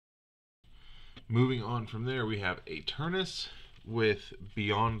Moving on from there, we have Aternus with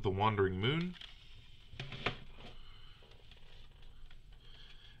Beyond the Wandering Moon.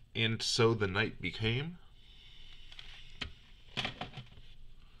 And So the Night Became.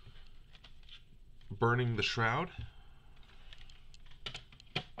 Burning the Shroud.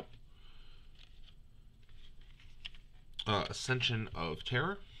 Ascension of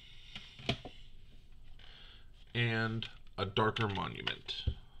Terror. And A Darker Monument.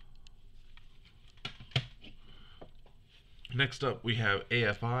 Next up, we have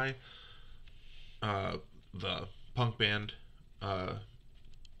AFI, the punk band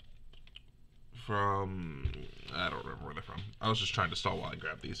from... I don't remember where they're from. I was just trying to stall while I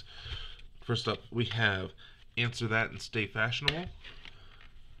grab these. First up, we have Answer That and Stay Fashionable.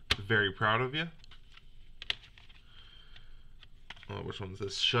 Very Proud of You. Which one's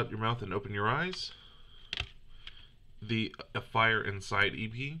this? Shut Your Mouth and Open Your Eyes. The A Fire Inside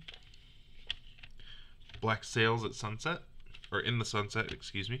EP. Black Sails at Sunset. Or In the Sunset,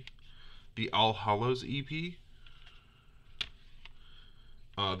 excuse me. The All Hallows EP.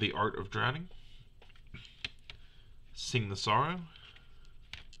 The Art of Drowning. Sing the Sorrow.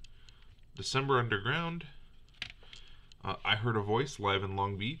 December Underground. I Heard a Voice live in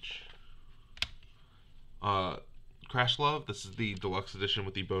Long Beach. Crash Love. This is the deluxe edition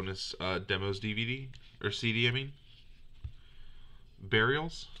with the bonus demos DVD. Or CD, I mean.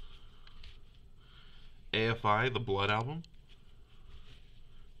 Burials. AFI, the Blood album.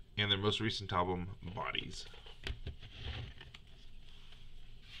 And their most recent album, Bodies.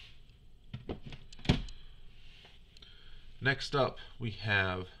 Next up, we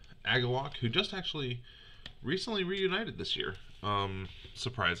have Agalloch, who just actually recently reunited this year,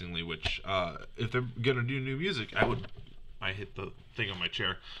 surprisingly, which, if they're gonna do new music, I hit the thing on my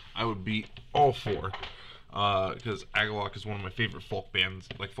chair, I would be all for, because Agalloch is one of my favorite folk bands,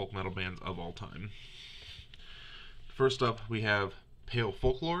 like folk metal bands of all time. First up, we have Pale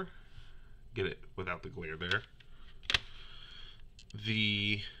Folklore. Get it without the glare there.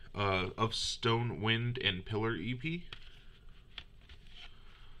 The Of Stone, Wind, and Pillar EP.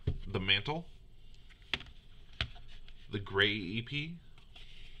 The Mantle. The Gray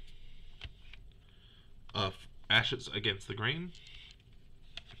EP. Ashes Against the Grain.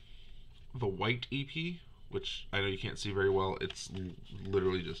 The White EP, which I know you can't see very well. It's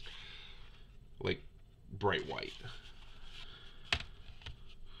literally just like bright white.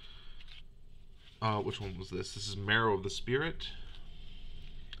 Which one was this? This is Marrow of the Spirit.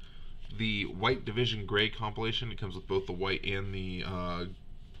 The White Division Gray compilation. It comes with both the white and the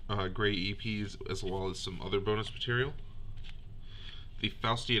gray EPs, as well as some other bonus material. The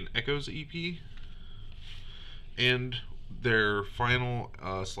Faustian Echoes EP. And their final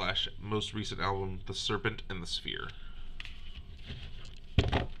 / most recent album, The Serpent and the Sphere.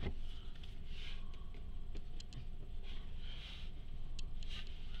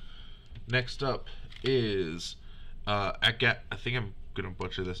 Next up is I think I'm gonna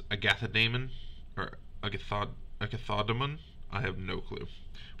butcher this. Agathodaimon or Agathodaimon. I have no clue.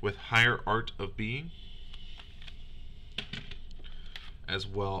 With Higher Art of Being, as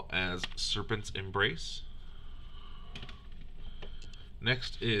well as Serpent's Embrace.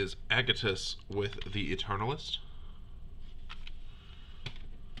 Next is Agatus with The Eternalist.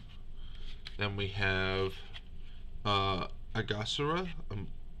 Then we have Agasura.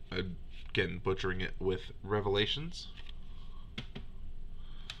 Again, butchering it, with Revelations.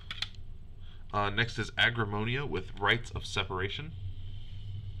 Next is Agramonia with Rites of Separation.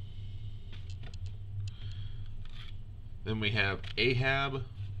 Then we have Ahab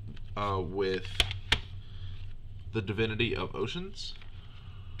with The Divinity of Oceans.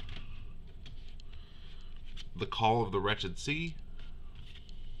 The Call of the Wretched Sea.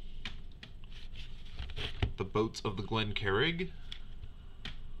 The Boats of the Glen Carrig.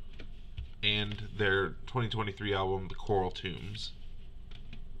 And their 2023 album, The Coral Tombs.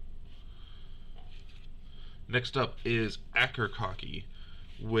 Next up is Akercocke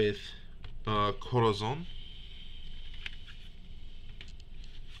with Corazon.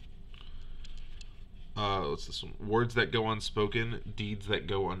 What's this one? Words That Go Unspoken, Deeds That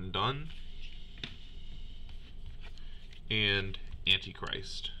Go Undone. And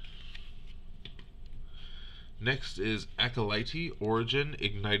Antichrist. Next is Acolyte, Origin,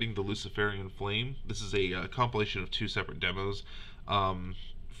 Igniting the Luciferian Flame. This is a compilation of 2 separate demos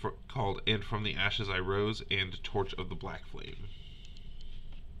called And From the Ashes I Rose and Torch of the Black Flame.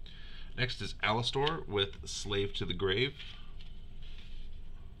 Next is Alastor with Slave to the Grave.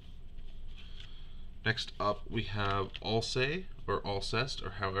 Next up we have Alcest, or Alcest,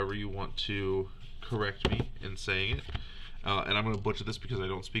 or however you want to correct me in saying it. and I'm going to butcher this because I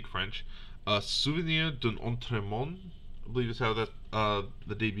don't speak French. Souvenir d'un Entremont, I believe is how that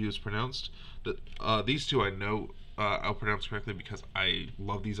the debut is pronounced. These two I know I'll pronounce correctly because I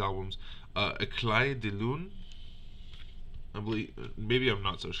love these albums. Éclat de Lune, I believe, maybe I'm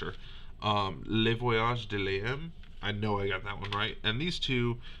not so sure. Les Voyages de l'Âme, I know I got that one right. And these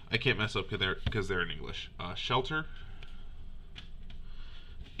two I can't mess up because they're in English. Shelter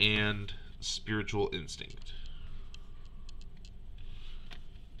and Spiritual Instinct.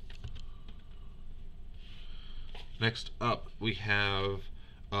 Next up, we have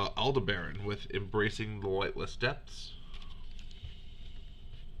Aldebaran with Embracing the Lightless Depths.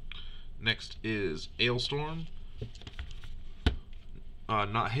 Next is Alestorm.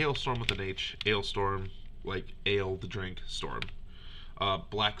 Not Hailstorm with an H, Alestorm, like ale, the drink, storm.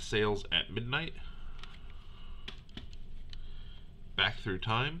 Black Sails at Midnight. Back Through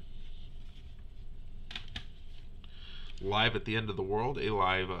Time. Live at the End of the World, a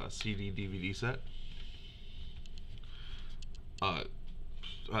live CD DVD set.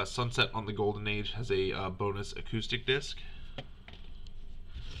 Sunset on the Golden Age has a bonus acoustic disc.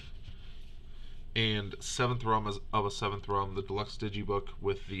 And Seventh Realm of a Seventh Realm, the deluxe digibook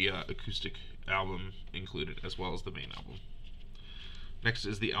with the acoustic album included, as well as the main album. Next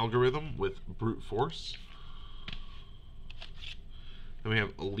is the Algorithm with Brute Force. Then we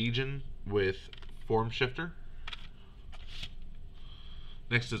have a Legion with Form Shifter.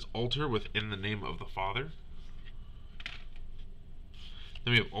 Next is Altar with In the Name of the Father.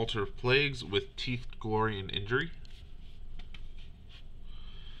 Then we have Altar of Plagues with Teeth, Glory, and Injury.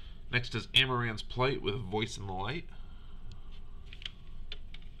 Next is Amaranth's Plight with Voice in the Light.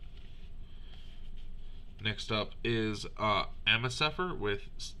 Next up is Amasefer with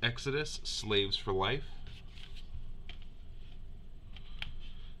Exodus, Slaves for Life.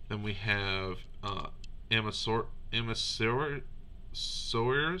 Then we have Amesourus, Amesoeurs,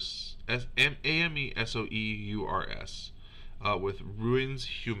 with Ruins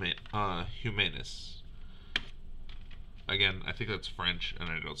Humanis. Again, I think that's French, and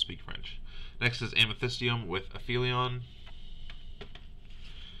I don't speak French. Next is Amethystium with Aphelion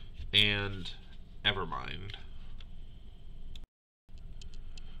and Evermind.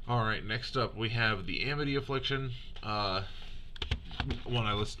 Alright, next up we have the Amity Affliction. Band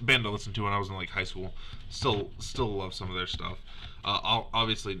I listened to when I was in like high school. Still love some of their stuff.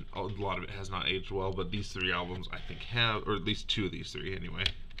 Obviously, a lot of it has not aged well, but these three albums I think have, or at least two of these three anyway,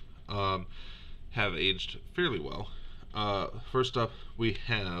 have aged fairly well. First up, we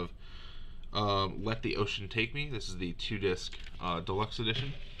have Let the Ocean Take Me. This is the 2-disc deluxe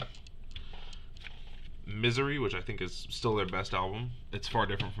edition. Misery, which I think is still their best album. It's far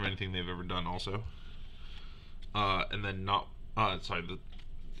different from anything they've ever done also. And then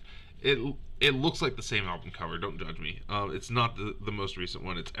it looks like the same album cover, don't judge me. It's not the most recent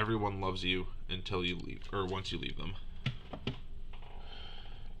one. It's Everyone Loves You Until You Leave, or Once You Leave Them.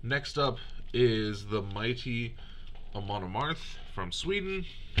 Next up is the Mighty Amon Amarth from Sweden.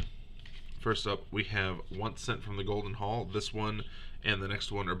 First up, we have Once Sent from the Golden Hall. This one and the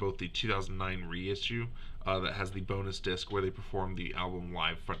next one are both the 2009 reissue that has the bonus disc where they perform the album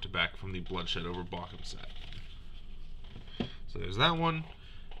live front to back from the Bloodshed Over Bochum set. So there's that one,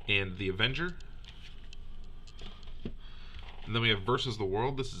 and The Avenger. And then we have Versus the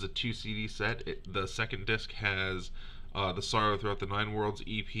World. This is a 2 CD set. The second disc has the Sorrow Throughout the Nine Worlds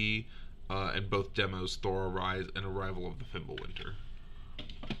EP, and both demos, Thor Arise and Arrival of the Fimbulwinter.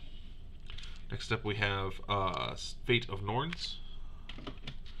 Next up we have Fate of Norns.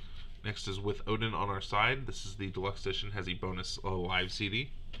 Next is With Odin on Our Side. This is the deluxe edition, has a bonus live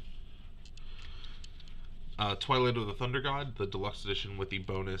CD. Twilight of the Thunder God, the deluxe edition with the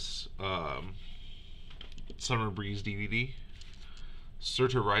bonus Summer Breeze DVD.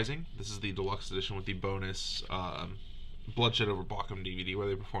 Surtur Rising, this is the deluxe edition with the bonus Bloodshed Over Bochum DVD, where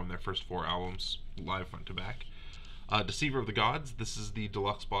they perform their first 4 albums live front to back. Deceiver of the Gods, this is the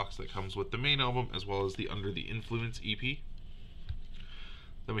deluxe box that comes with the main album as well as the Under the Influence EP.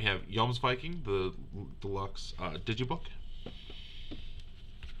 Then we have Jomsviking, the deluxe digibook.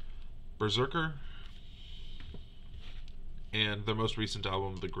 Berserker, and their most recent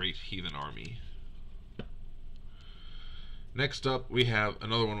album, The Great Heathen Army. Next up, we have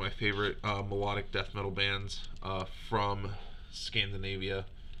another one of my favorite melodic death metal bands from Scandinavia,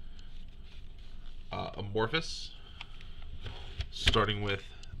 Amorphous, starting with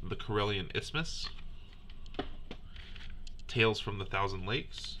The Karelian Isthmus, Tales from the Thousand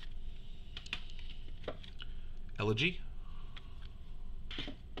Lakes, Elegy,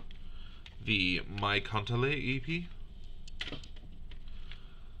 the My Kantele EP,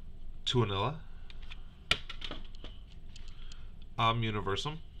 Tuonela,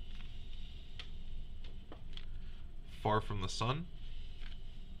 Universum, Far from the Sun,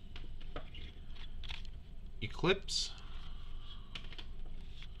 Eclipse,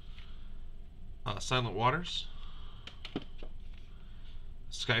 Silent Waters,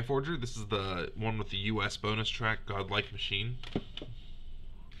 Skyforger. This is the one with the US bonus track, Godlike Machine.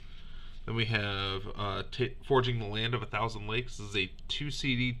 Then we have Forging the Land of a Thousand Lakes. This is a 2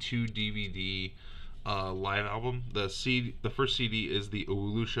 CD, 2 DVD live album. The first CD is the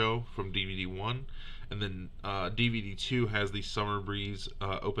Oulu Show from DVD 1, and then DVD 2 has the Summer Breeze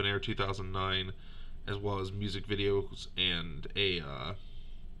Open Air 2009, as well as music videos and a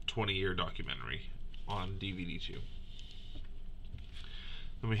 20-year documentary on DVD 2.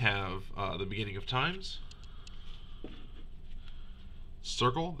 Then we have The Beginning of Times,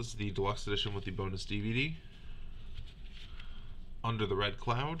 Circle. This is the deluxe edition with the bonus DVD. Under the Red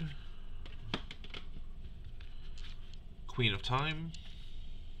Cloud, Queen of Time,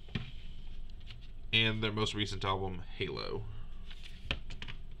 and their most recent album, Halo.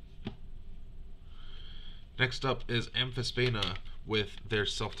 Next up is Amphisbaena with their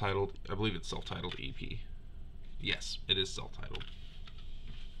self-titled, I believe it's self-titled EP. Yes, it is self-titled.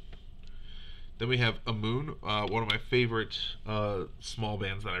 Then we have Amun, one of my favorite small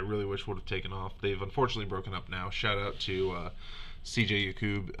bands that I really wish would have taken off. They've unfortunately broken up now. Shout out to CJ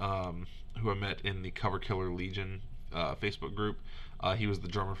Yakub, who I met in the Cover Killer Legion Facebook group. He was the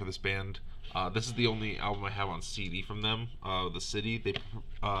drummer for this band. This is the only album I have on CD from them, The City.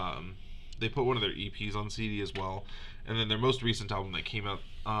 They put one of their EPs on CD as well, and then their most recent album that came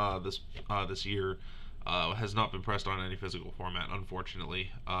out this year has not been pressed on any physical format,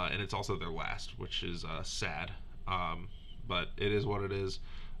 unfortunately, and it's also their last, which is sad. But it is what it is.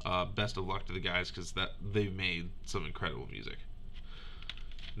 Best of luck to the guys, because they've made some incredible music.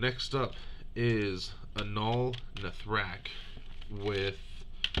 Next up is Anal Nathrak with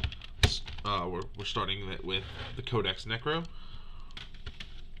we're starting it with the Codex Necro.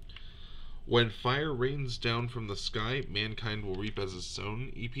 When Fire Rains Down from the Sky, Mankind Will Reap as His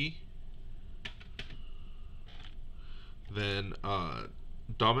Sown EP. Then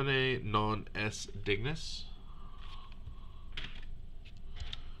Domine Non Es Dignus,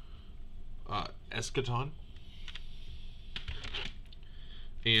 Eschaton,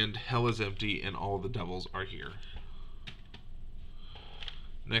 and Hell is Empty and All the Devils Are Here.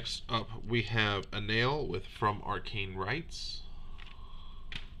 Next up we have A Nail with From Arcane Rites.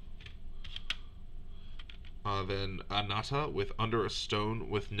 Then Anatta with Under a Stone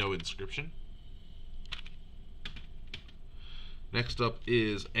with No Inscription. Next up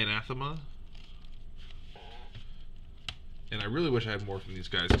is Anathema. And I really wish I had more from these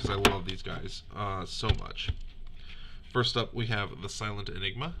guys, because I love these guys so much. First up, we have The Silent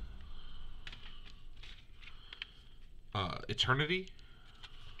Enigma, Eternity,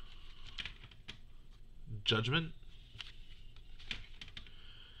 Judgment,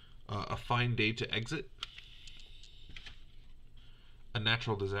 A Fine Day to Exit, A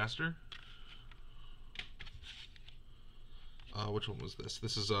Natural Disaster. Which one was this?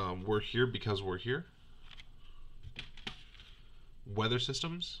 This is We're Here Because We're Here. Weather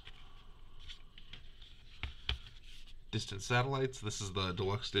Systems. Distant Satellites. This is the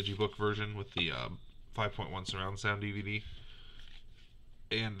deluxe digibook version with the 5.1 surround sound DVD.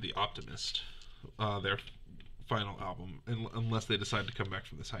 And The Optimist. Their final album. Unless they decide to come back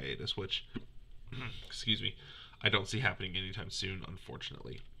from this hiatus, which, excuse me, I don't see happening anytime soon,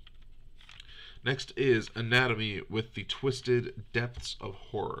 unfortunately. Next is Anatomy with the Twisted Depths of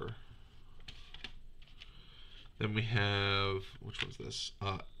Horror. Then we have, which one's this?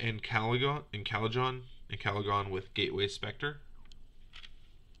 Encalagon with Gateway Spectre.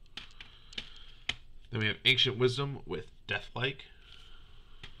 Then we have Ancient Wisdom with Deathlike.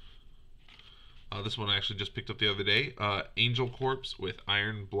 This one I actually just picked up the other day. Angel Corpse with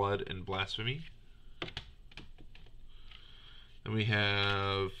Iron, Blood, and Blasphemy. Then we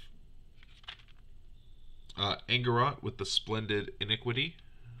have Angerot with the Splendid Iniquity.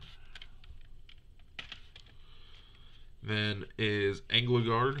 Then is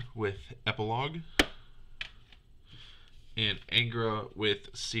Anglagard with Epilogue. And Angra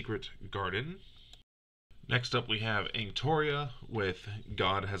with Secret Garden. Next up we have Anctoria with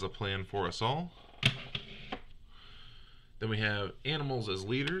God Has a Plan for Us All. Then we have Animals as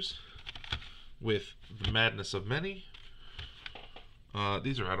Leaders with The Madness of Many.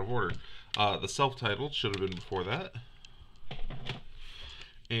 These are out of order. The self-titled should have been before that.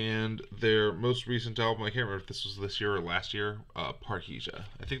 And their most recent album, I can't remember if this was this year or last year, Parrhesia.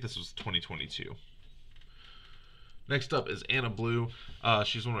 I think this was 2022. Next up is Anna Blue.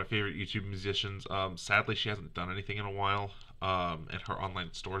 She's one of my favorite YouTube musicians. Sadly, she hasn't done anything in a while. and her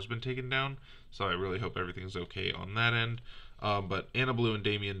online store's been taken down. So I really hope everything's okay on that end. But Anna Blue and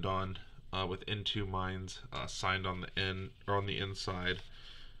Damien Dawn with In2 Minds signed on the end or on the inside,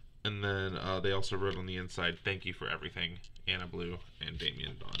 and then they also wrote on the inside, "Thank you for everything, Anna Blue and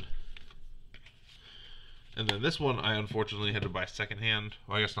Damien Dawn." And then this one I unfortunately had to buy secondhand.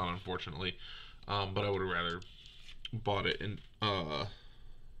 Well, I guess not unfortunately, but I would have rather bought it in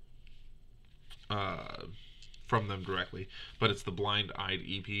from them directly. But it's the Blind Eyed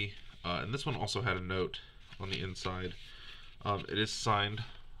EP, and this one also had a note on the inside. It is signed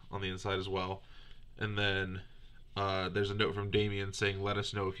on the inside as well, and then there's a note from Damien saying, "Let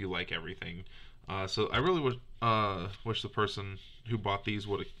us know if you like everything." So I really wish the person who bought these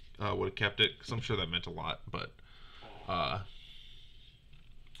would have kept it, because I'm sure that meant a lot. But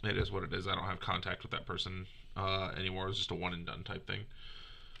it is what it is. I don't have contact with that person anymore. It's just a one and done type thing.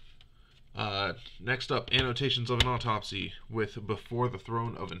 Next up, Annotations of an Autopsy with Before the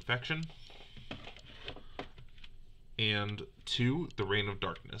Throne of Infection, and 2, The Reign of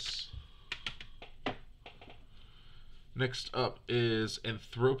Darkness. Next up is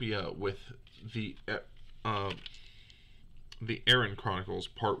Anthropia with the Aaron Chronicles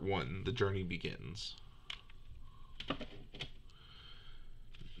Part 1, The Journey Begins.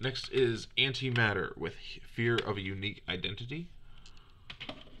 Next is Antimatter with Fear of a Unique Identity.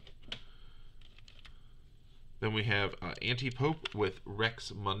 Then we have Antipope with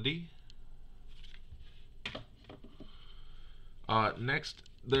Rex Mundi. Next,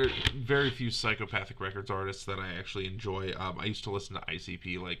 there are very few Psychopathic Records artists that I actually enjoy. I used to listen to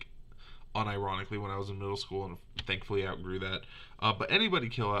ICP like unironically when I was in middle school, and thankfully I outgrew that. But Anybody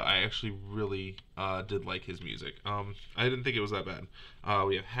Killa, I actually really did like his music. I didn't think it was that bad.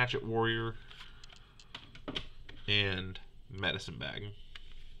 We have Hatchet Warrior and Medicine Bag.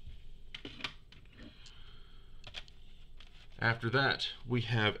 After that, we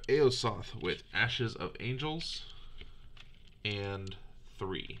have Aosoth with Ashes of Angels and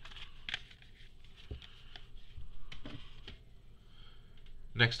 3.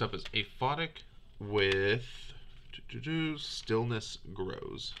 Next up is Aphotic with Stillness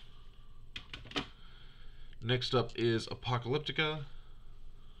Grows. Next up is Apocalyptica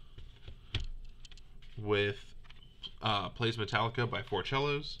with Plays Metallica by Four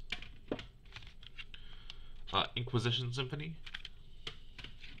Cellos. Inquisition Symphony.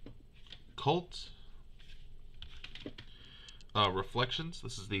 Cult. Reflections.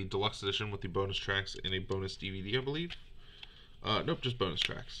 This is the deluxe edition with the bonus tracks and a bonus DVD, I believe. Nope, just bonus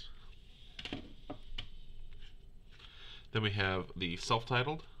tracks. Then we have the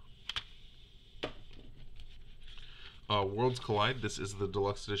self-titled Worlds Collide. This is the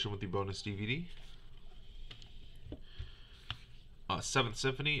deluxe edition with the bonus DVD. Seventh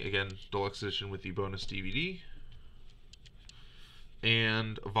Symphony, again, deluxe edition with the bonus DVD.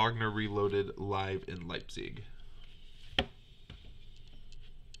 And Wagner Reloaded live in Leipzig.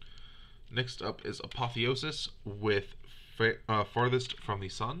 Next up is Apotheosis with Farthest from the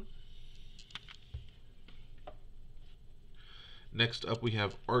Sun. Next up we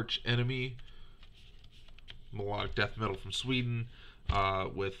have Arch Enemy, melodic death metal from Sweden,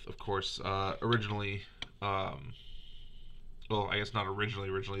 with, of course, originally, well, I guess not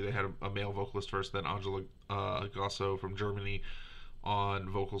originally, they had a male vocalist first, then Angela Gasso from Germany on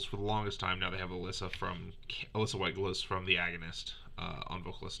vocals for the longest time. Now they have Alyssa Whitegloss from The Agonist on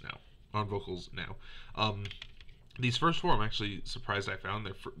vocals now. These first 4 I'm actually surprised I found.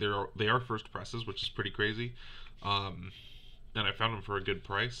 They are first presses, which is pretty crazy. And I found them for a good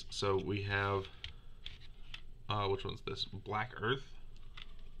price. So we have which one's this? Black Earth,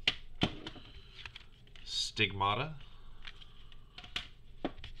 Stigmata,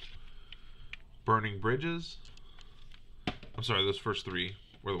 Burning Bridges. I'm sorry, those first 3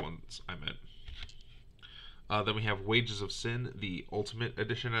 were the ones I meant. Then we have Wages of Sin, the Ultimate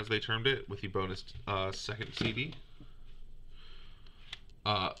Edition, as they termed it, with the bonus second CD.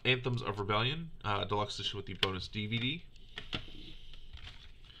 Anthems of Rebellion, deluxe edition with the bonus DVD.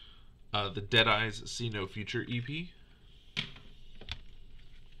 The Dead Eyes See No Future EP.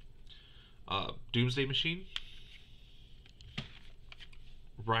 Doomsday Machine.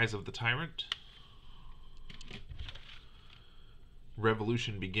 Rise of the Tyrant.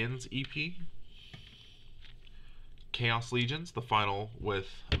 Revolution Begins EP. Chaos Legions, the final with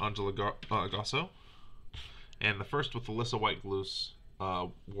Angela Gasso. And the first with Alyssa Whitegloss,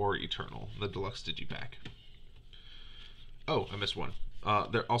 War Eternal, the deluxe digipack. Oh, I missed one.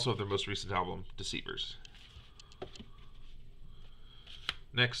 They also have their most recent album, Deceivers.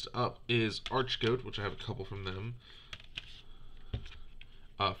 Next up is Archgoat, which I have a couple from them.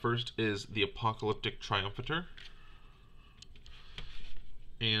 First is The Apocalyptic Triumphator.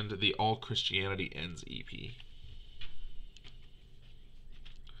 and the All Christianity Ends EP.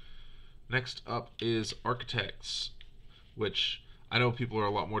 Next up is Architects, which I know people are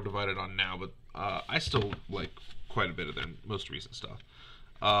a lot more divided on now, but I still like quite a bit of their most recent stuff.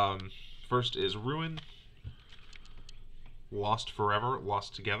 First is Ruin, Lost Forever,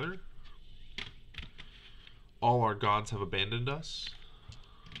 Lost Together, All Our Gods Have Abandoned Us,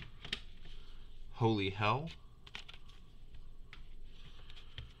 Holy Hell,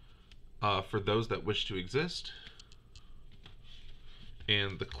 For Those That Wish to Exist,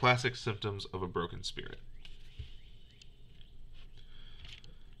 and The Classic Symptoms of a Broken Spirit.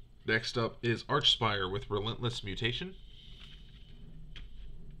 Next up is Archspire with Relentless Mutation.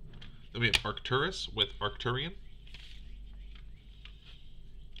 Then we have Arcturus with Arcturian.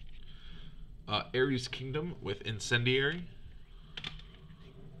 Ares Kingdom with Incendiary.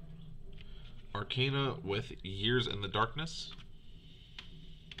 Arcana with Years in the Darkness.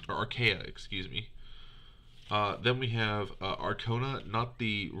 Or Archaea, excuse me. Then we have Arcona, not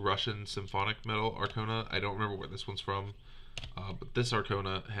the Russian symphonic metal Arcona. I don't remember where this one's from. But this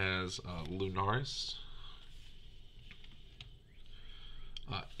Arcona has Lunaris.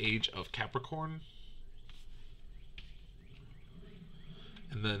 Age of Capricorn.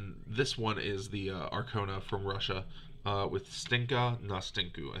 And then this one is the Arcona from Russia with Stenka na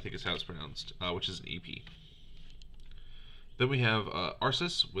Stenku, I think is how it's pronounced, which is an EP. Then we have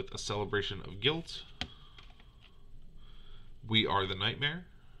Arsis with A Celebration of Guilt. We Are the Nightmare.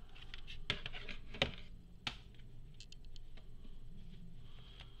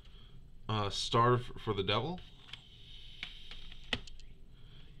 Starve for the Devil.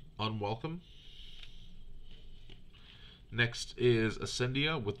 Unwelcome. Next is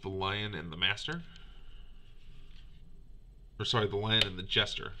Ascendia with The Lion and the Master. Or sorry, The Lion and the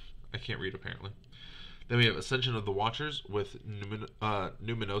Jester. I can't read apparently. Then we have Ascension of the Watchers with Numinosum.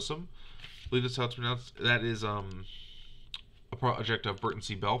 I believe that's how it's pronounced. That is a project of Burton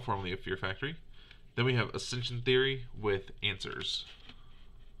C. Bell, formerly of Fear Factory. Then we have Ascension Theory with Answers.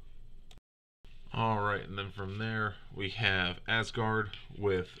 Alright, and then from there we have Asgard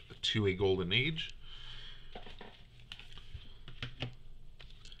with To a Golden Age.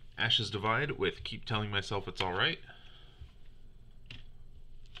 Ashes Divide with Keep Telling Myself It's Alright.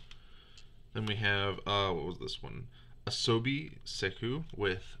 Then we have, what was this one? Asobi Seku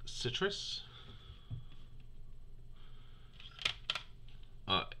with Citrus.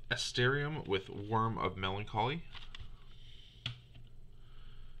 Asterium with Worm of Melancholy.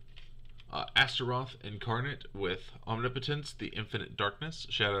 Astaroth Incarnate with Omnipotence, the Infinite Darkness.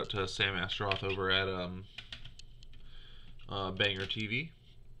 Shout out to Sam Astaroth over at Banger TV.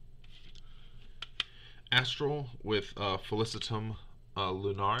 Astral with Felicitum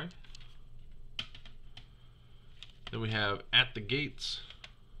Lunare. Then we have At the Gates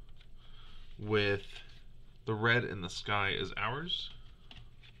with The Red in the Sky Is Ours.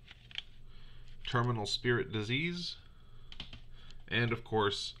 Terminal Spirit Disease. And of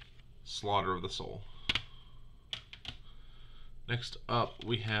course, Slaughter of the Soul. Next up,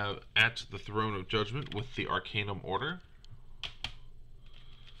 we have At the Throne of Judgment with the Arcanum Order.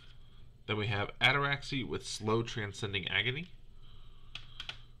 Then we have Ataraxy with Slow Transcending Agony.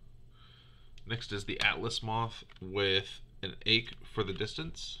 Next is the Atlas Moth with An Ache for the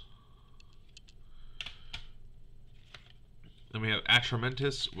Distance. Then we have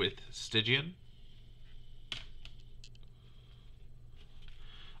Atramentus with Stygian.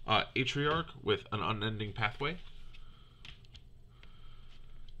 Atriarch with An Unending Pathway.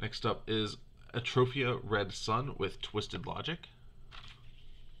 Next up is Atrophia Red Sun with Twisted Logic.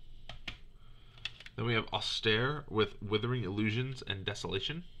 Then we have Austere with Withering Illusions and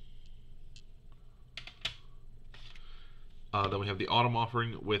Desolation. Then we have the Autumn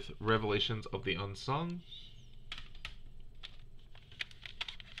Offering with Revelations of the Unsung.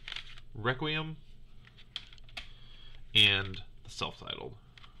 Requiem. And the self-titled.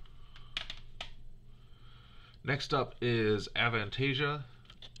 Next up is Avantasia,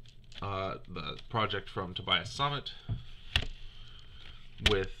 the project from Tobias Summit,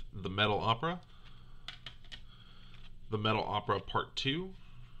 with the Metal Opera, the Metal Opera Part 2,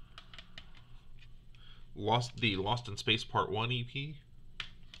 the Lost in Space Part 1 EP,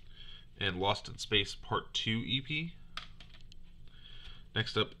 and Lost in Space Part 2 EP.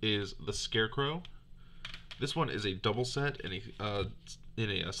 Next up is The Scarecrow. This one is a double set in a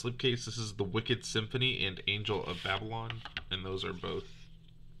slipcase. This is The Wicked Symphony and Angel of Babylon, and those are both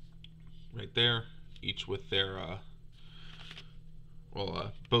right there, each with their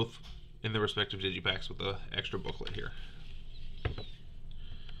both in their respective digipacks with the extra booklet here.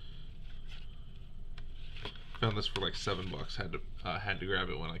 Found this for like $7. Had to grab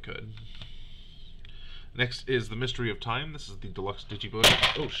it when I could. Next is The Mystery of Time. This is the deluxe digibook.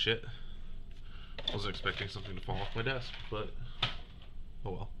 Oh shit! I wasn't expecting something to fall off my desk, but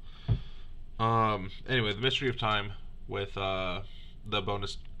oh well. Anyway, The Mystery of Time with the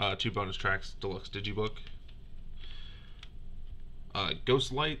bonus 2 bonus tracks deluxe digibook.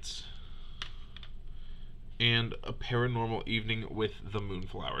 Ghost Lights, and A Paranormal Evening with the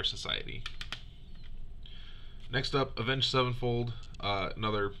Moonflower Society. Next up, Avenged Sevenfold,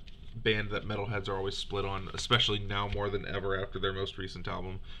 another band that metalheads are always split on, especially now more than ever after their most recent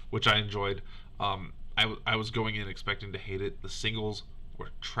album, which I enjoyed. I was going in expecting to hate it. The singles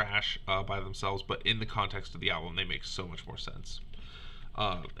were trash by themselves, but in the context of the album, they make so much more sense.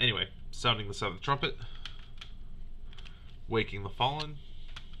 Anyway, Sounding the Seventh Trumpet, Waking the Fallen,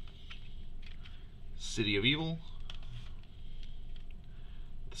 City of Evil,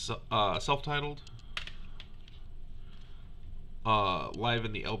 self-titled, Live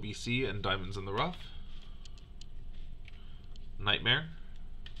in the LBC and Diamonds in the Rough, Nightmare,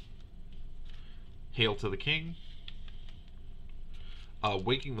 Hail to the King,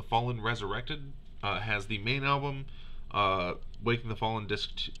 Waking the Fallen Resurrected has the main album. Waking the Fallen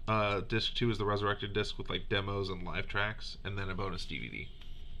disc 2 is the resurrected disc with like demos and live tracks, and then a bonus DVD.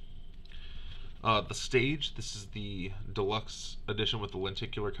 The Stage, this is the deluxe edition with the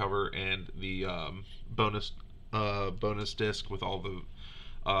lenticular cover and the bonus disc with all the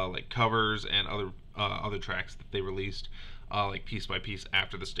like covers and other tracks that they released like piece by piece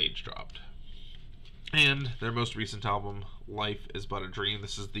after The Stage dropped. And their most recent album, Life is But a Dream.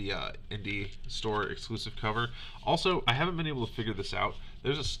 This is the indie store exclusive cover. Also, I haven't been able to figure this out.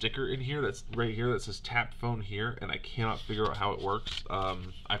 There's a sticker in here that's right here that says tap phone here, and I cannot figure out how it works.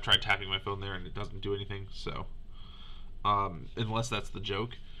 I've tried tapping my phone there and it doesn't do anything, so unless that's the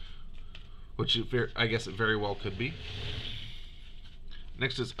joke, which I guess it very well could be.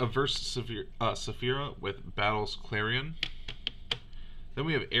 Next is Averse Saphira with Battles Clarion. Then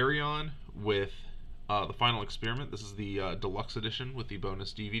we have Ayreon with The Final Experiment. This is the deluxe edition with the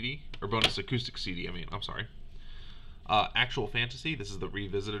bonus DVD, or bonus acoustic CD, I'm sorry. Actual Fantasy, this is the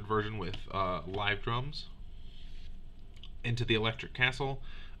revisited version with live drums. Into the Electric Castle.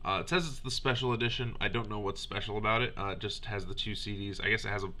 It says it's the special edition. I don't know what's special about it. It just has the 2 CDs. I guess it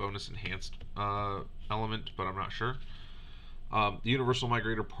has a bonus enhanced element, but I'm not sure. The Universal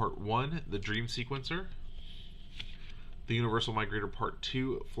Migrator Part 1, The Dream Sequencer. The Universal Migrator Part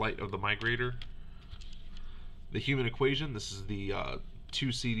 2, Flight of the Migrator. The Human Equation, this is the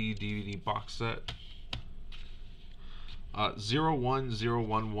 2 CD DVD box set.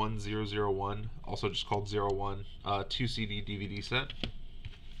 01011001, also just called 01, 2 CD DVD set.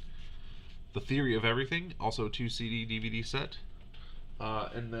 The Theory of Everything, also 2 CD DVD set.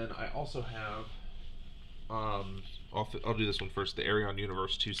 And then I also have, I'll do this one first, the Ayreon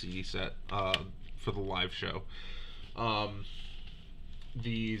Universe 2 CD set for the live show.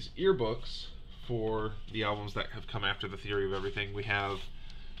 These earbooks for the albums that have come after The Theory of Everything, we have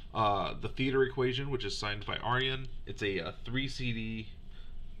The Theater Equation, which is signed by Aryan. It's a 2 CD,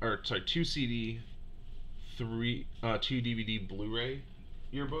 2 DVD Blu-ray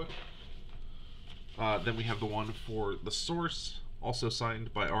yearbook. Then we have the one for The Source, also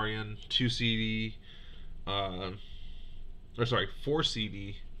signed by Aryan, 2 CD, 4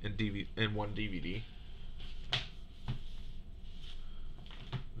 CD and 1 DVD.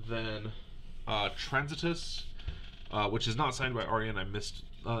 Then Transitus, which is not signed by Aryan. I missed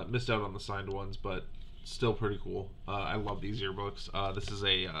out on the signed ones, but still pretty cool. I love these yearbooks. This is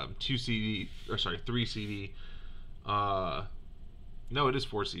a 3 CD. No, it is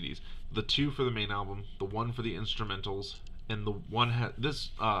 4 CDs. The 2 for the main album, the 1 for the instrumentals, and the one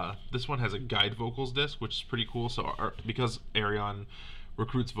this one has a guide vocals disc, which is pretty cool. So because Ayreon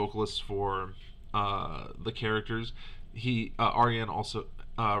recruits vocalists for the characters, Aryan also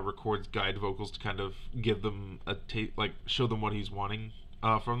records guide vocals to kind of give them show them what he's wanting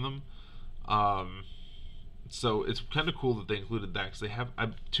from them. So it's kind of cool that they included that, because they have,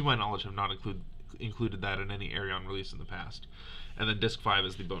 to my knowledge, have not included that in any Ayreon release in the past. And then disc 5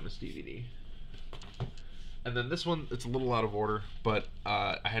 is the bonus DVD. And then this one, it's a little out of order, but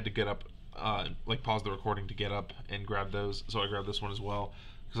I had to get up, pause the recording to get up and grab those, so I grabbed this one as well,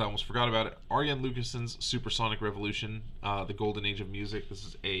 because I almost forgot about it. Arjan Lucason's Supersonic Revolution, The Golden Age of Music. This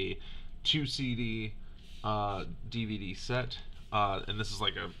is a 2 CD DVD set, and this is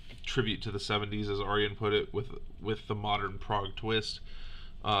like a tribute to the 70s, as Arjan put it, with the modern prog twist.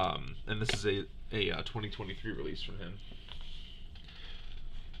 And this is a 2023 release from him.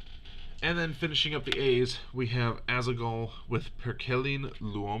 And then finishing up the A's, we have Azaghal with Perkelin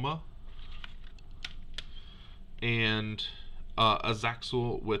Luoma. and a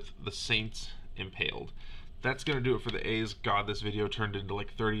Zaxul with the Saints Impaled. That's going to do it for the A's. God, this video turned into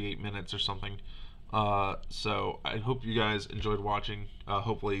like 38 minutes or something. So I hope you guys enjoyed watching.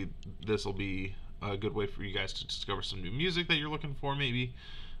 Hopefully this will be a good way for you guys to discover some new music that you're looking for, maybe.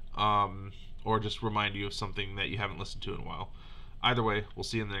 Or just remind you of something that you haven't listened to in a while. Either way, we'll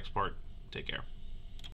see you in the next part. Take care.